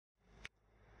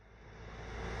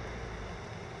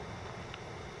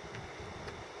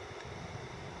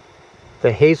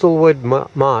The Hazelwood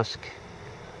Mosque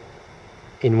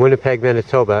in Winnipeg,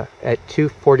 Manitoba at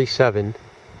 247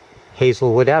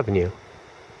 Hazelwood Avenue.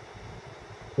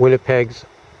 Winnipeg's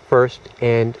first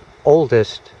and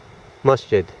oldest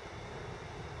masjid.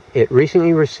 It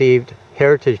recently received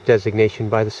heritage designation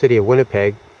by the city of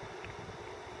Winnipeg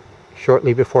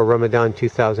shortly before Ramadan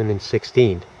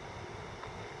 2016.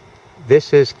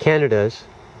 This is Canada's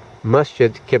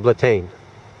Masjid Qiblatain.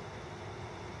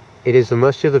 It is the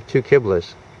masjid of two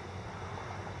qiblas.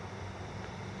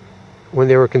 When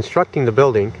they were constructing the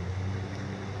building,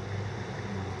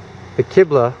 the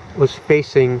qibla was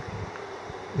facing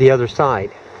the other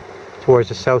side, towards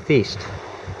the southeast.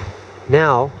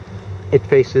 Now it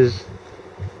faces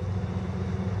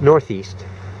northeast,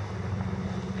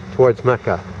 towards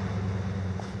Mecca.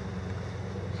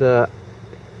 The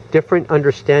different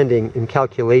understanding and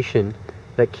calculation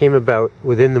that came about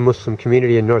within the Muslim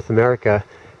community in North America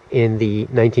in the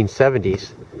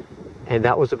 1970s, and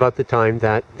that was about the time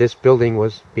that this building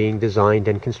was being designed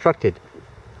and constructed.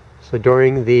 So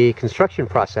during the construction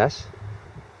process,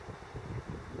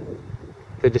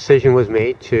 the decision was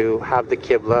made to have the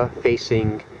Qibla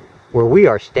facing where we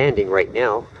are standing right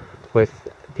now, with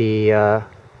the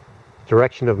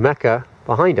direction of Mecca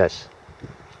behind us,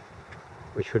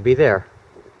 which would be there,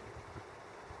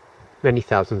 many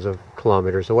thousands of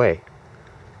kilometers away.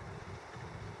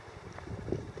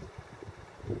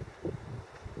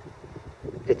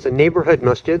 It's a neighborhood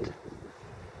masjid.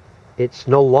 It's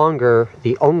no longer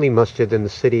the only masjid in the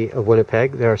city of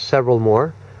Winnipeg. There are several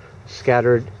more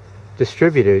scattered,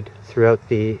 distributed throughout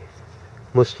the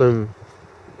Muslim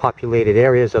populated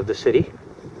areas of the city.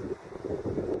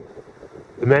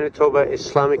 The Manitoba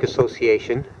Islamic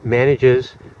Association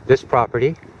manages this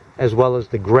property, as well as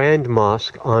the Grand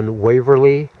Mosque on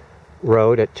Waverley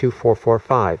Road at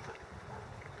 2445.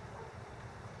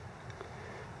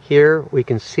 Here we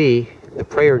can see the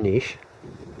prayer niche.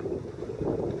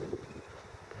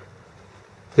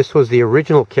 This was the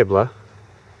original Qibla,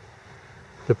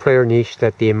 the prayer niche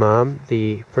that the Imam,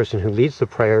 the person who leads the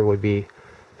prayer, would be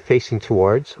facing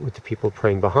towards, with the people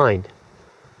praying behind.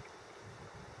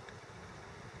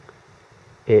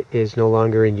 It is no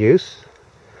longer in use.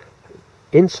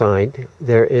 Inside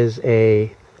there is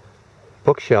a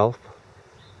bookshelf,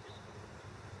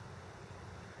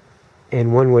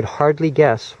 and one would hardly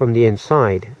guess from the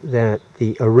inside that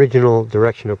the original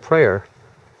direction of prayer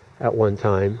at one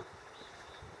time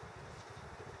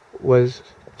was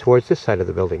towards this side of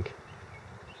the building.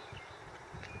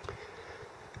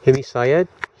 HïMY SYeD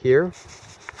here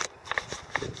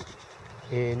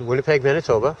in Winnipeg,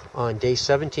 Manitoba on day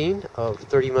 17 of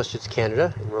 30Masjids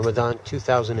Canada in Ramadan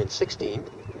 2016,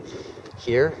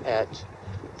 here at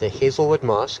the Hazelwood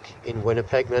Mosque in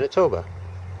Winnipeg, Manitoba.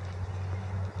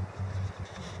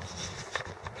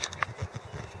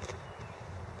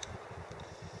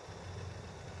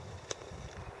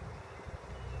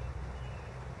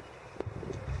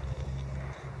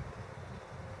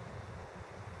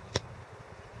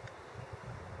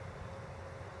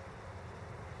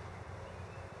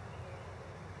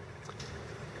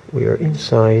 We are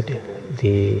inside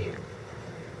the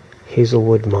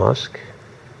Hazelwood Mosque.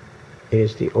 It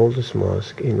is the oldest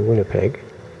mosque in Winnipeg,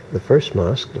 the first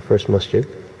mosque, the first masjid.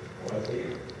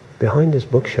 Behind this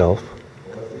bookshelf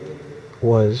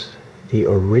was the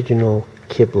original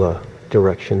Qibla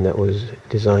direction that was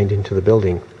designed into the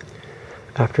building.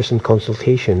 After some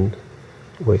consultation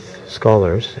with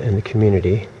scholars and the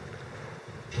community,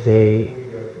 they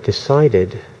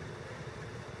decided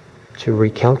to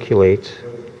recalculate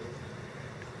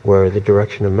where the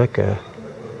direction of Mecca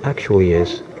actually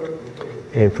is,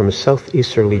 and from a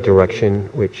southeasterly direction,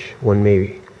 which one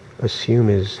may assume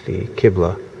is the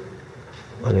Qibla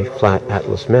on a flat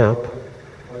atlas map,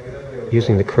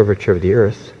 using the curvature of the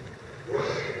earth,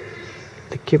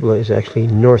 the Qibla is actually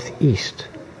northeast.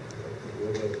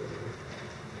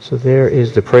 So there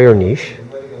is the prayer niche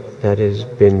that has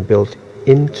been built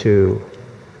into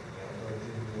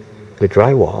the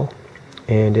drywall,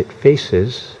 and it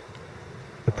faces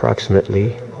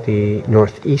approximately the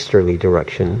northeasterly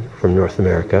direction from North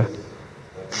America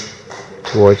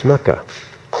towards Mecca.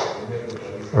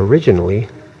 Originally,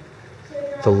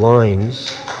 the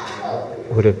lines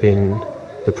would have been,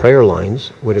 the prayer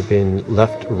lines would have been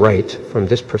left-right from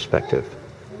this perspective.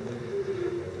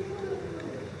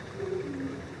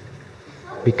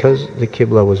 Because the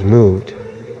Qibla was moved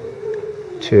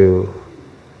to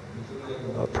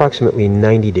approximately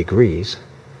 90 degrees,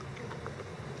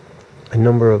 a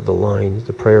number of the lines,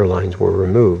 the prayer lines, were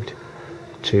removed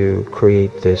to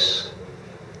create this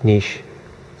niche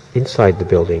inside the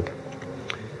building.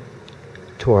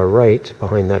 To our right,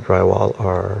 behind that drywall,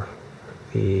 are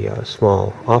the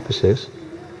small offices,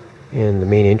 and the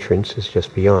main entrance is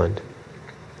just beyond.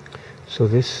 So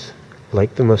this,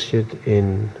 like the masjid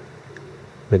in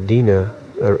Medina,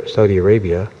 Saudi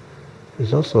Arabia,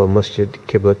 is also a masjid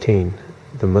qiblatain,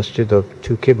 the masjid of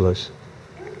two qiblas.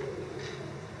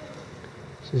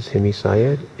 This is HïMY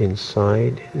SYeD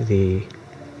inside the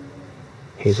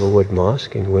Hazelwood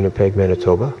Mosque in Winnipeg,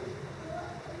 Manitoba,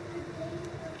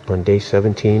 on day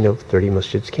 17 of 30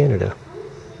 Masjids Canada.